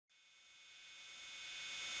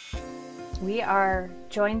We are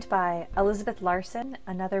joined by Elizabeth Larson,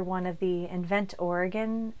 another one of the Invent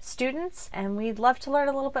Oregon students, and we'd love to learn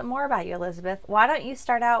a little bit more about you, Elizabeth. Why don't you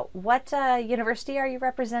start out? What university are you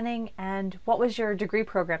representing, and what was your degree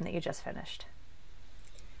program that you just finished?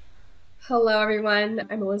 Hello, everyone.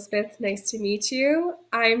 I'm Elizabeth. Nice to meet you.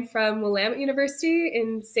 I'm from Willamette University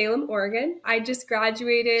in Salem, Oregon. I just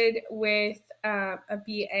graduated with a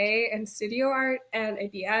BA in studio art and a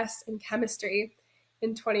BS in chemistry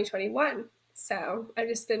in 2021. So I've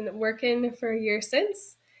just been working for a year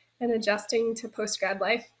since and adjusting to post-grad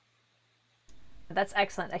life. That's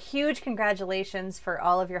excellent. A huge congratulations for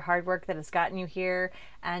all of your hard work that has gotten you here,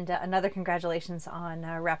 and another congratulations on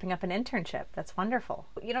wrapping up an internship. That's wonderful.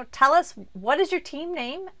 Tell us, what is your team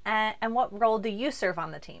name and what role do you serve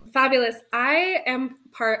on the team? Fabulous. I am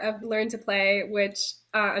part of Learn to Play, which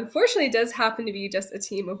unfortunately does happen to be just a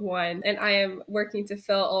team of one, and I am working to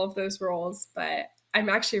fill all of those roles, but I'm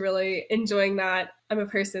actually really enjoying that. I'm a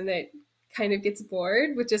person that kind of gets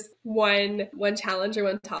bored with just one challenge or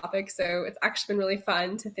one topic. So it's actually been really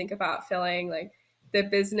fun to think about filling like the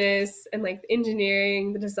business and like the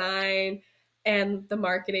engineering, the design, and the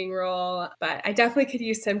marketing role. But I definitely could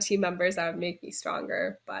use some team members that would make me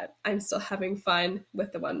stronger. But I'm still having fun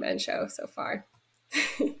with the one-man show so far.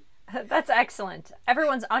 That's excellent.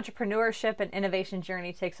 Everyone's entrepreneurship and innovation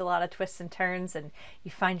journey takes a lot of twists and turns, and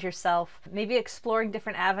you find yourself maybe exploring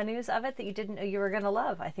different avenues of it that you didn't know you were going to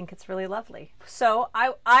love. I think it's really lovely. So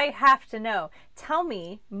I have to know, tell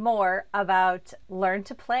me more about Learn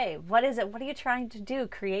to Play. What is it? What are you trying to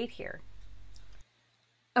create here?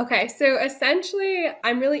 Okay, so essentially,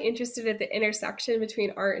 I'm really interested at the intersection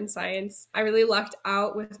between art and science. I really lucked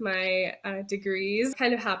out with my degrees.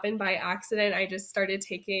 Kind of happened by accident. I just started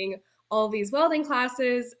taking all these welding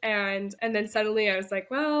classes, and then suddenly I was like,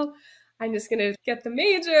 well, I'm just gonna get the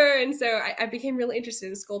major. And so I became really interested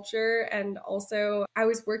in sculpture, and also I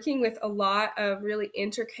was working with a lot of really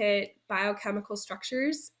intricate biochemical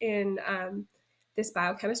structures in this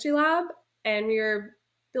biochemistry lab, and we were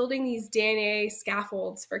building these DNA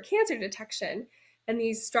scaffolds for cancer detection. And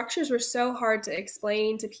these structures were so hard to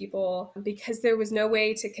explain to people because there was no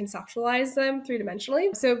way to conceptualize them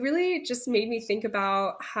three-dimensionally. So it really just made me think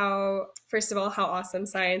about how, first of all, how awesome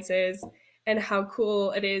science is and how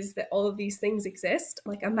cool it is that all of these things exist,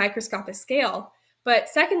 like a microscopic scale. But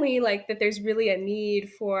secondly, like that there's really a need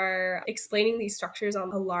for explaining these structures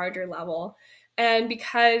on a larger level. And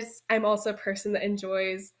because I'm also a person that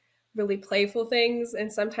enjoys really playful things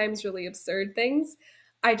and sometimes really absurd things,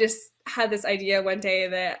 I just had this idea one day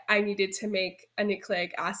that I needed to make a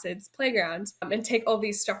nucleic acids playground and take all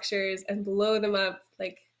these structures and blow them up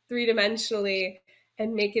like three-dimensionally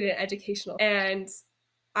and make it an educational. And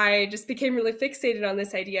I just became really fixated on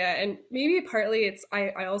this idea. And maybe partly it's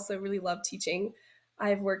I also really love teaching.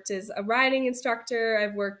 I've worked as a writing instructor.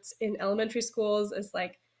 I've worked in elementary schools as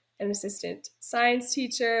like an assistant science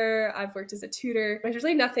teacher. I've worked as a tutor. There's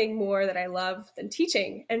really nothing more that I love than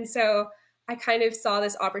teaching. And so I kind of saw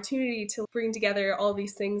this opportunity to bring together all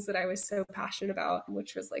these things that I was so passionate about,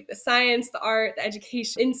 which was like the science, the art, the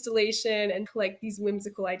education, installation, and like these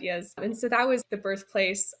whimsical ideas. And so that was the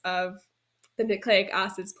birthplace of the Nucleic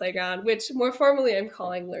Acids Playground, which more formally I'm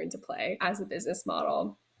calling Learn to Play as a business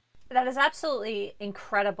model. That is absolutely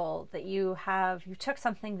incredible that you took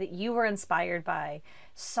something that you were inspired by,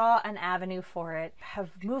 saw an avenue for it,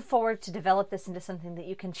 have moved forward to develop this into something that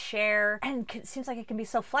you can share, and it seems like it can be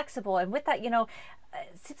so flexible. And with that, it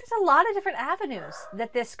seems there's a lot of different avenues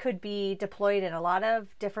that this could be deployed in, a lot of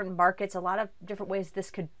different markets, a lot of different ways this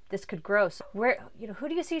could grow. So who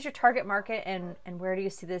do you see as your target market, and where do you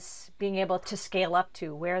see this being able to scale up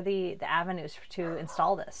to? Where are the avenues to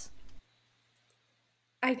install this?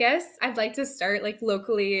 I guess I'd like to start like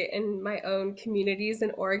locally in my own communities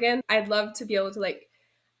in Oregon. I'd love to be able to like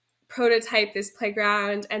prototype this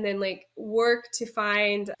playground and then like work to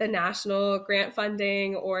find the national grant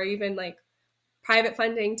funding or even like private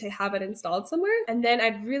funding to have it installed somewhere. And then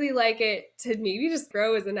I'd really like it to maybe just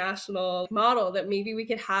grow as a national model, that maybe we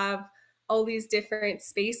could have all these different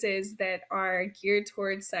spaces that are geared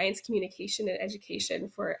towards science communication and education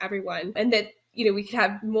for everyone. And that we could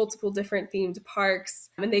have multiple different themed parks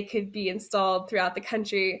and they could be installed throughout the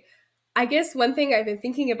country. I guess one thing I've been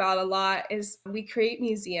thinking about a lot is we create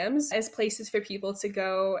museums as places for people to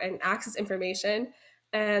go and access information.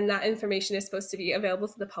 And that information is supposed to be available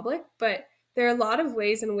to the public. But there are a lot of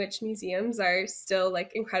ways in which museums are still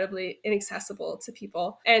like incredibly inaccessible to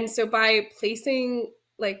people. And so by placing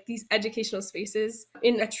like these educational spaces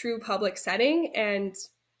in a true public setting and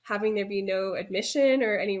having there be no admission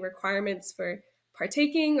or any requirements for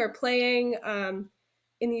partaking or playing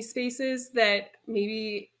in these spaces, that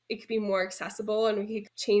maybe it could be more accessible and we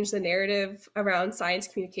could change the narrative around science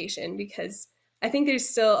communication, because I think there's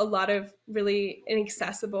still a lot of really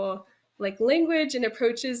inaccessible like language and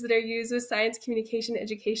approaches that are used with science communication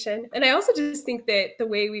education. And I also just think that the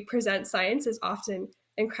way we present science is often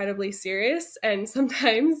incredibly serious and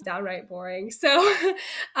sometimes downright boring. So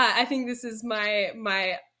I think this is my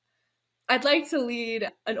I'd like to lead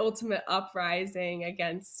an ultimate uprising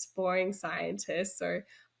against boring scientists or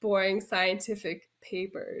boring scientific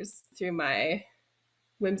papers through my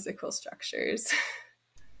whimsical structures.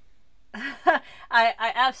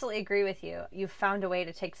 I absolutely agree with you. You've found a way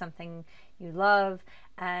to take something you love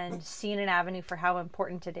and seen an avenue for how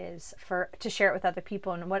important it is to share it with other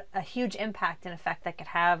people, and what a huge impact and effect that could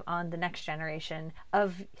have on the next generation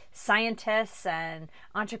of scientists and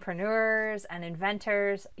entrepreneurs and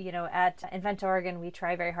inventors. You know, at InventOR, we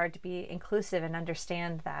try very hard to be inclusive and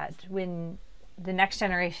understand that when the next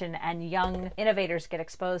generation and young innovators get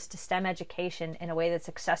exposed to STEM education in a way that's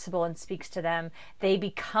accessible and speaks to them, they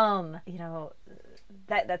become,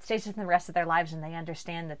 that stays with them the rest of their lives, and they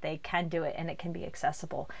understand that they can do it and it can be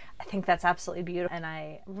accessible. I think that's absolutely beautiful, and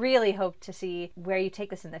I really hope to see where you take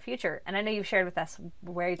this in the future. And I know you've shared with us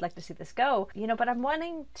where you'd like to see this go, but I'm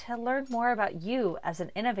wanting to learn more about you as an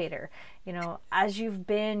innovator, as you've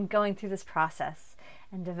been going through this process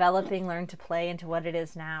and developing Learn to Play into what it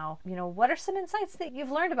is now. What are some insights that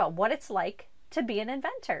you've learned about what it's like to be an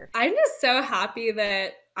inventor? I'm just so happy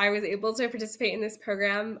that I was able to participate in this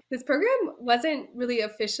program. This program wasn't really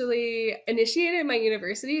officially initiated at my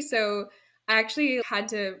university, so I actually had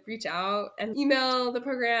to reach out and email the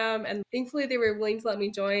program, and thankfully they were willing to let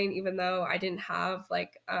me join, even though I didn't have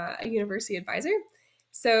like a university advisor.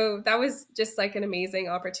 So that was just like an amazing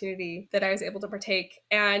opportunity that I was able to partake.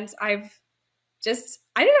 And I've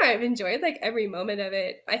enjoyed like every moment of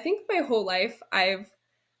it. I think my whole life I've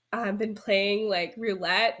been playing like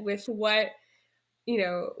roulette with what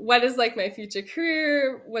is like my future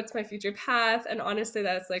career, what's my future path. And honestly,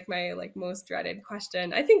 that's like my like most dreaded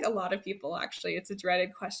question. I think a lot of people, actually, it's a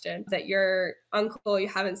dreaded question that your uncle you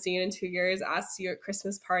haven't seen in 2 years asks you at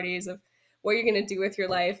Christmas parties of what you're going to do with your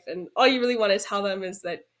life. And all you really want to tell them is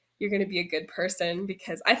that you're going to be a good person,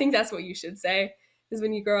 because I think that's what you should say, is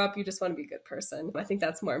when you grow up, you just want to be a good person. I think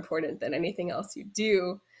that's more important than anything else you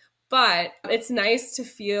do. But it's nice to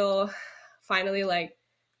feel finally like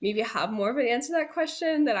maybe have more of an answer to that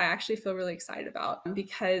question that I actually feel really excited about,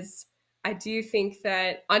 because I do think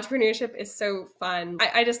that entrepreneurship is so fun.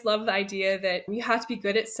 I just love the idea that you have to be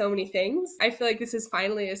good at so many things. I feel like this is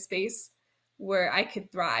finally a space where I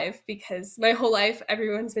could thrive, because my whole life,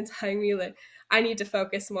 everyone's been telling me that I need to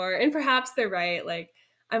focus more. And perhaps they're right. Like,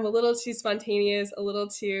 I'm a little too spontaneous, a little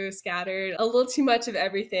too scattered, a little too much of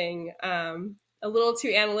everything, a little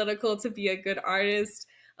too analytical to be a good artist,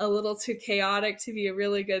 a little too chaotic to be a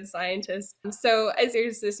really good scientist. So as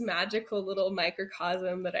there's this magical little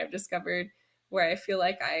microcosm that I've discovered where I feel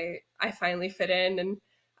like I finally fit in, and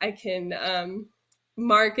I can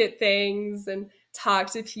market things and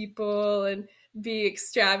talk to people and be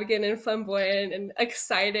extravagant and flamboyant and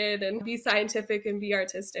excited and be scientific and be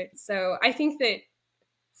artistic. So I think that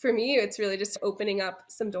for me, it's really just opening up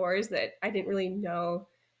some doors that I didn't really know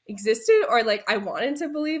existed, or like I wanted to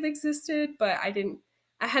believe existed, but I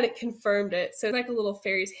hadn't confirmed it. So it's like a little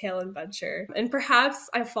fairy tale adventure. And perhaps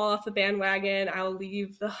I fall off the bandwagon. I'll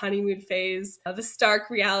leave the honeymoon phase, the stark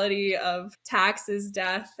reality of taxes,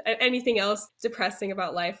 death, and anything else depressing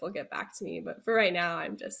about life will get back to me. But for right now,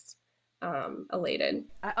 I'm just elated.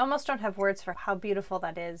 I almost don't have words for how beautiful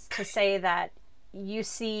that is, to say that you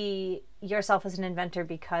see yourself as an inventor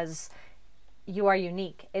because you are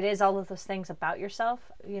unique. It is all of those things about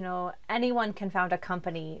yourself. Anyone can found a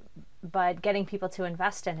company, but getting people to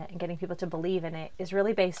invest in it and getting people to believe in it is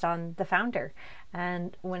really based on the founder.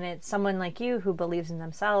 And when it's someone like you who believes in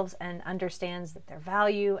themselves and understands that their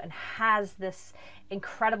value and has this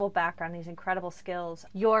incredible background, these incredible skills,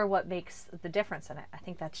 you're what makes the difference in it. I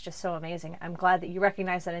think that's just so amazing. I'm glad that you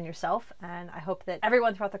recognize that in yourself, and I hope that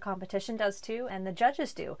everyone throughout the competition does too, and the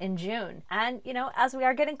judges do in June. And as we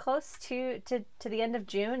are getting close to the end of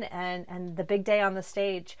June and the big day on the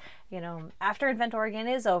stage, after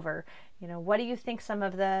InventOR is over, what do you think some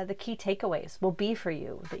of the key takeaways will be for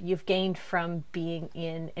you that you've gained from being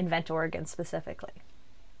in InventOR specifically?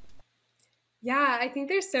 Yeah, I think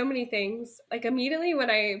there's so many things. Like immediately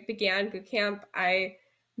when I began bootcamp, I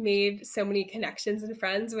made so many connections and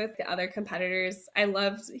friends with the other competitors. I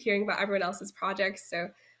loved hearing about everyone else's projects. So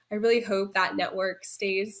I really hope that network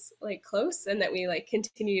stays like close and that we like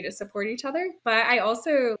continue to support each other. But I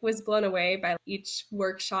also was blown away by each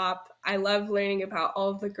workshop. I love learning about all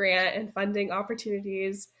of the grant and funding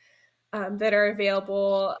opportunities. that are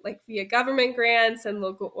available like via government grants and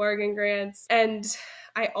local Oregon grants. And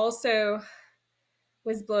I also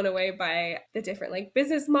was blown away by the different like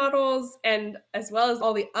business models and as well as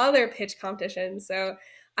all the other pitch competitions. So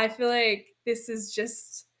I feel like this is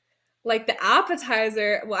just like the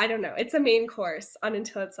appetizer. Well, I don't know. It's a main course on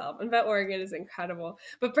Until itself. InventOR Oregon is incredible,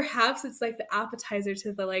 but perhaps it's like the appetizer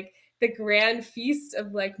to the grand feast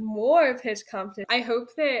of like more pitch competition. I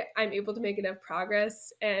hope that I'm able to make enough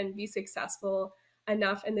progress and be successful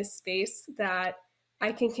enough in this space that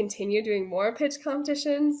I can continue doing more pitch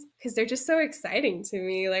competitions because they're just so exciting to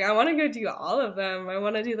me. Like I want to go do all of them. I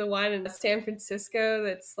want to do the one in San Francisco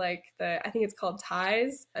that's like I think it's called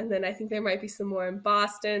Ties. And then I think there might be some more in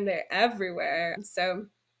Boston. They're everywhere. So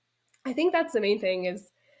I think that's the main thing is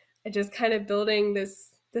just kind of building this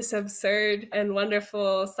absurd and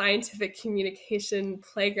wonderful scientific communication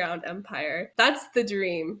playground empire. That's the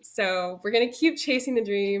dream. So we're going to keep chasing the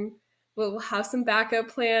dream. We'll have some backup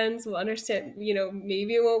plans. We'll understand,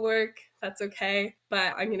 maybe it won't work. That's okay.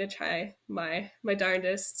 But I'm going to try my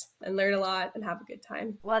darndest and learn a lot and have a good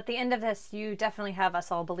time. Well, at the end of this, you definitely have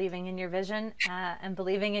us all believing in your vision and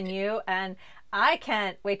believing in you. And I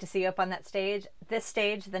can't wait to see you up on that stage, this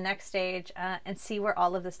stage, the next stage, and see where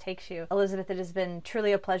all of this takes you. Elizabeth, it has been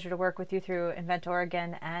truly a pleasure to work with you through InventOR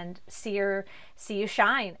Oregon and see you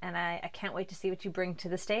shine. And I can't wait to see what you bring to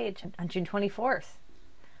the stage on June 24th.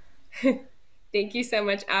 Thank you so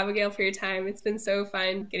much, Abigail, for your time. It's been so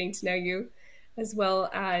fun getting to know you, as well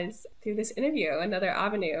as through this interview, another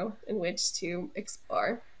avenue in which to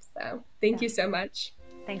explore. So thank you so much.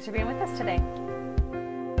 Thanks for being with us today.